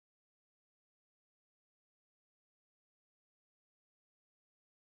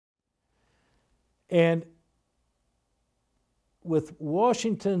And with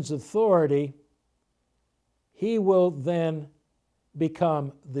Washington's authority, he will then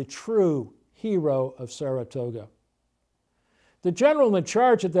become the true hero of Saratoga. The general in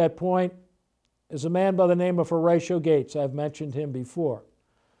charge at that point is a man by the name of Horatio Gates. I've mentioned him before.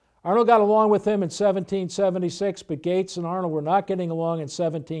 Arnold got along with him in 1776, but Gates and Arnold were not getting along in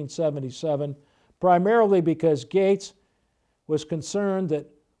 1777, primarily because Gates was concerned that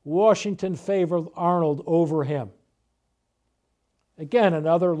Washington favored Arnold over him. Again,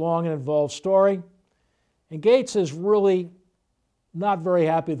 another long and involved story. And Gates is really not very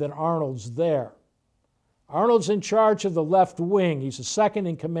happy that Arnold's there. Arnold's in charge of the left wing. He's the second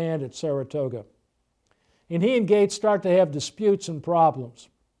in command at Saratoga. And he and Gates start to have disputes and problems.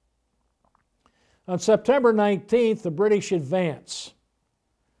 On September 19th, the British advance,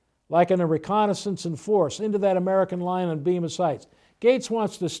 like in a reconnaissance in force, into that American line on Bemis Heights. Gates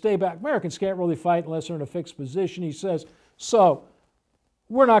wants to stay back. Americans can't really fight unless they're in a fixed position, he says. So,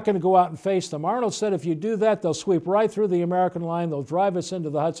 we're not going to go out and face them. Arnold said if you do that, they'll sweep right through the American line. They'll drive us into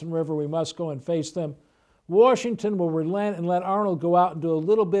the Hudson River. We must go and face them. Washington will relent and let Arnold go out and do a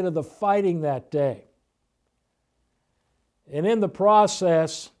little bit of the fighting that day. And in the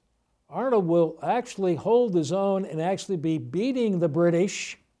process, Arnold will actually hold his own and actually be beating the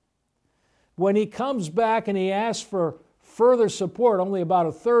British. When he comes back and he asks for further support, only about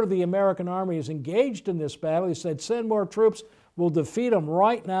a third of the American army is engaged in this battle. He said, send more troops. We'll defeat them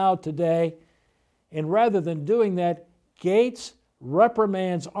right now, today. And rather than doing that, Gates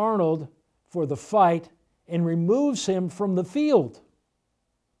reprimands Arnold for the fight and removes him from the field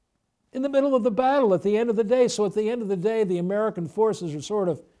in the middle of the battle at the end of the day. So at the end of the day, the American forces are sort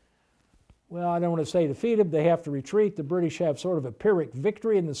of, well, I don't want to say defeated. They have to retreat. The British have sort of a Pyrrhic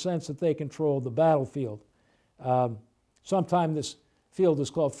victory in the sense that they control the battlefield. Sometimes this field is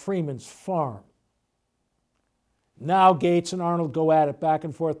called Freeman's Farm. Now Gates and Arnold go at it back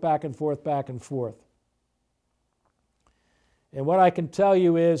and forth, back and forth, back and forth. And what I can tell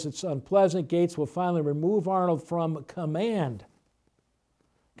you is it's unpleasant. Gates will finally remove Arnold from command,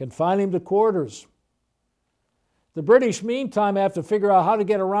 confine him to quarters. The British, meantime, have to figure out how to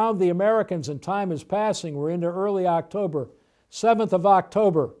get around the Americans, and time is passing. We're into early October. 7th of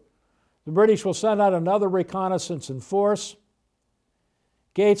October, the British will send out another reconnaissance in force.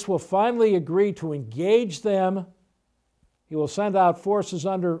 Gates will finally agree to engage them. He will send out forces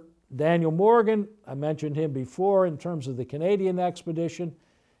under Daniel Morgan. I mentioned him before in terms of the Canadian expedition.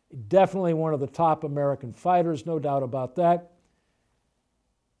 Definitely one of the top American fighters, no doubt about that.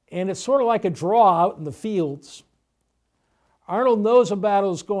 And it's sort of like a draw out in the fields. Arnold knows a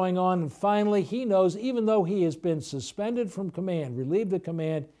battle is going on, and finally he knows, even though he has been suspended from command, relieved of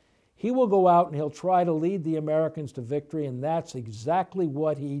command, he will go out and he'll try to lead the Americans to victory, and that's exactly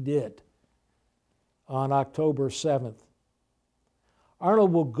what he did on October 7th.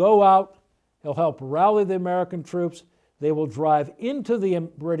 Arnold will go out, he'll help rally the American troops, they will drive into the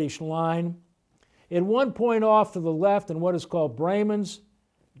British line. At one point off to the left in what is called Bremen's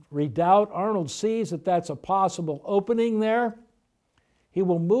Redoubt, Arnold sees that that's a possible opening there. He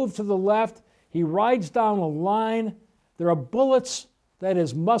will move to the left, he rides down a line, there are bullets, that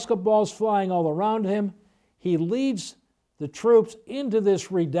is musket balls flying all around him. He leads the troops into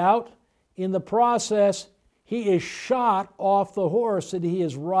this redoubt. In the process, he is shot off the horse that he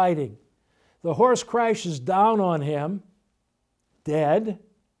is riding. The horse crashes down on him, dead,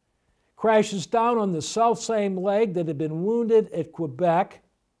 crashes down on the self-same leg that had been wounded at Quebec,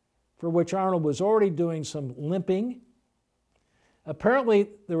 for which Arnold was already doing some limping. Apparently,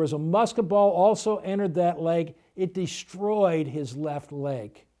 there was a musket ball also entered that leg. It destroyed his left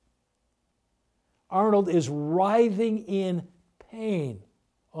leg. Arnold is writhing in pain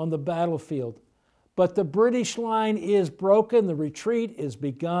on the battlefield. But the British line is broken. The retreat is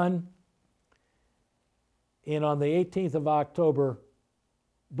begun. And on the 18th of October,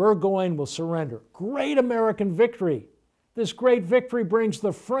 Burgoyne will surrender. Great American victory. This great victory brings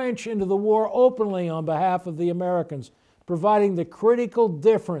the French into the war openly on behalf of the Americans, providing the critical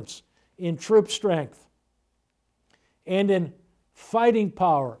difference in troop strength and in fighting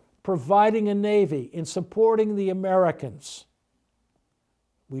power, providing a navy, in supporting the Americans.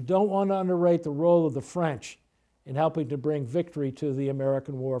 We don't want to underrate the role of the French in helping to bring victory to the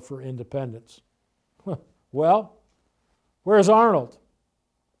American War for Independence. Well, where's Arnold?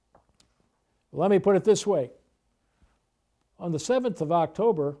 Let me put it this way. On the 7th of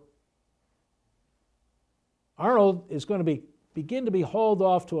October, Arnold is going to begin to be hauled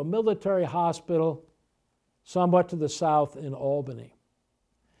off to a military hospital somewhat to the south in Albany.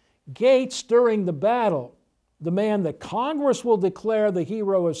 Gates, during the battle, the man that Congress will declare the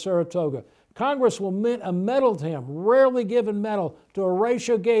hero of Saratoga, Congress will medaled him, rarely given medal, to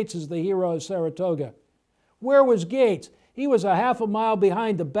Horatio Gates as the hero of Saratoga. Where was Gates? He was a half a mile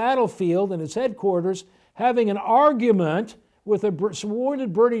behind the battlefield in his headquarters, having an argument with a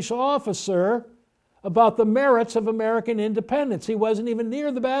wounded British officer about the merits of American independence. He wasn't even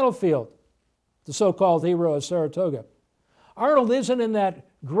near the battlefield, the so-called hero of Saratoga. Arnold isn't in that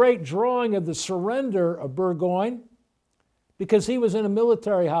great drawing of the surrender of Burgoyne because he was in a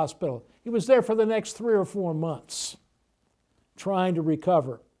military hospital. He was there for the next 3 or 4 months trying to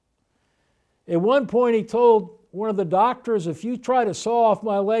recover. At one point he told one of the doctors, if you try to saw off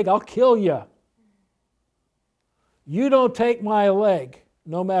my leg, I'll kill you. You don't take my leg,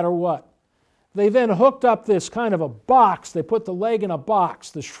 no matter what. They then hooked up this kind of a box. They put the leg in a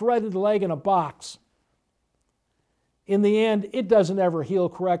box, the shredded leg in a box. In the end, it doesn't ever heal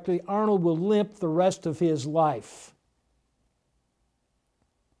correctly. Arnold will limp the rest of his life.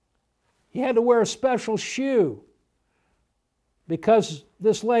 He had to wear a special shoe because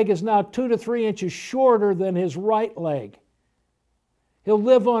this leg is now 2 to 3 inches shorter than his right leg. He'll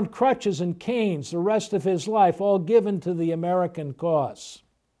live on crutches and canes the rest of his life, all given to the American cause.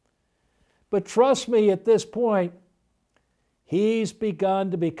 But trust me, at this point, he's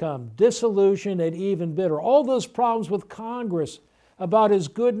begun to become disillusioned and even bitter. All those problems with Congress about his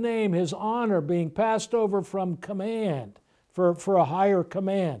good name, his honor being passed over from command for a higher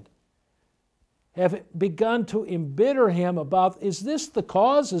command, have begun to embitter him about, is this the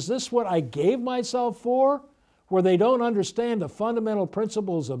cause? Is this what I gave myself for? Where they don't understand the fundamental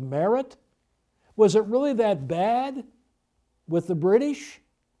principles of merit? Was it really that bad with the British?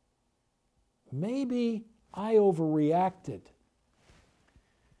 Maybe I overreacted.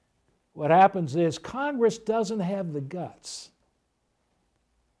 What happens is Congress doesn't have the guts.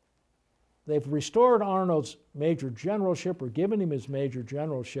 They've restored Arnold's major generalship or given him his major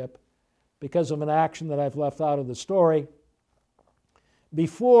generalship because of an action that I've left out of the story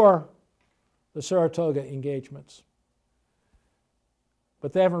before the Saratoga engagements.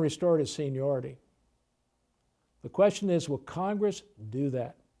 But they haven't restored his seniority. The question is, will Congress do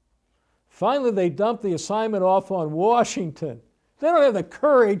that? Finally, they dumped the assignment off on Washington. They don't have the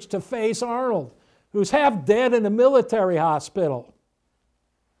courage to face Arnold, who's half dead in a military hospital.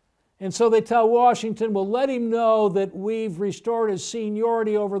 And so they tell Washington, we'll let him know that we've restored his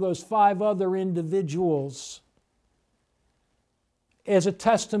seniority over those 5 other individuals as a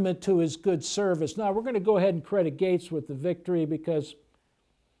testament to his good service. Now, we're going to go ahead and credit Gates with the victory because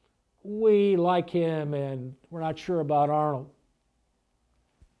we like him and we're not sure about Arnold.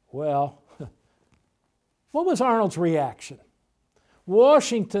 Well, what was Arnold's reaction?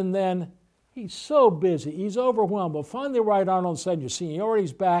 Washington then, he's so busy, he's overwhelmed. But finally, write Arnold said, your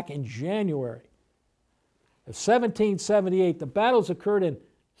seniority's back in January of 1778. The battles occurred in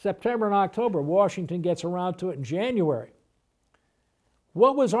September and October. Washington gets around to it in January.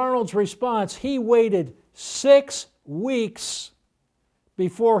 What was Arnold's response? He waited 6 weeks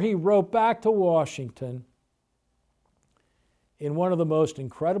before he wrote back to Washington in one of the most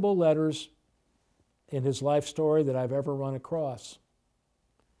incredible letters in his life story that I've ever run across.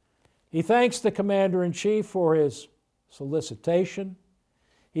 He thanks the commander-in-chief for his solicitation.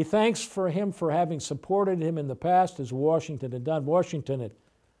 He thanks him for having supported him in the past, as Washington had done. Washington had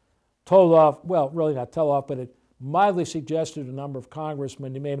told off, well, really not tell off, but had mildly suggested to a number of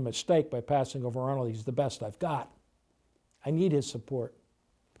congressmen he made a mistake by passing over Arnold. He's the best I've got. I need his support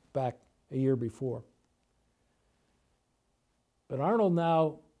back a year before. But Arnold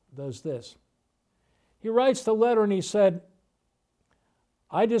now does this. He writes the letter and he said,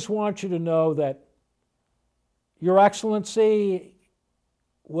 I just want you to know that, Your Excellency,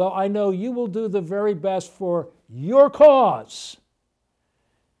 well, I know you will do the very best for your cause,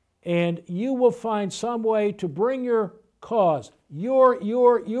 and you will find some way to bring your cause. Your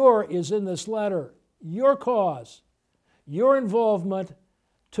is in this letter. Your cause, your involvement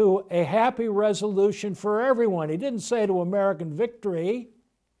to a happy resolution for everyone. He didn't say to American victory.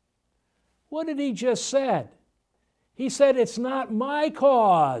 What did he just say? He said, it's not my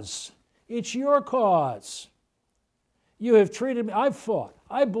cause, it's your cause. You have treated me, I've fought,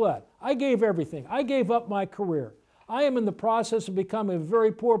 I bled, I gave everything, I gave up my career. I am in the process of becoming a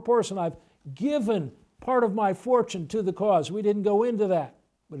very poor person. I've given part of my fortune to the cause. We didn't go into that,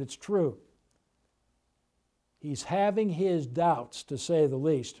 but it's true. He's having his doubts, to say the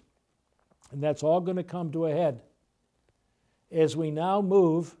least. And that's all going to come to a head as we now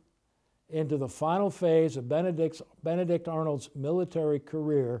move into the final phase of Benedict Arnold's military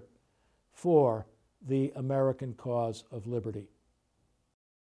career for the American cause of liberty.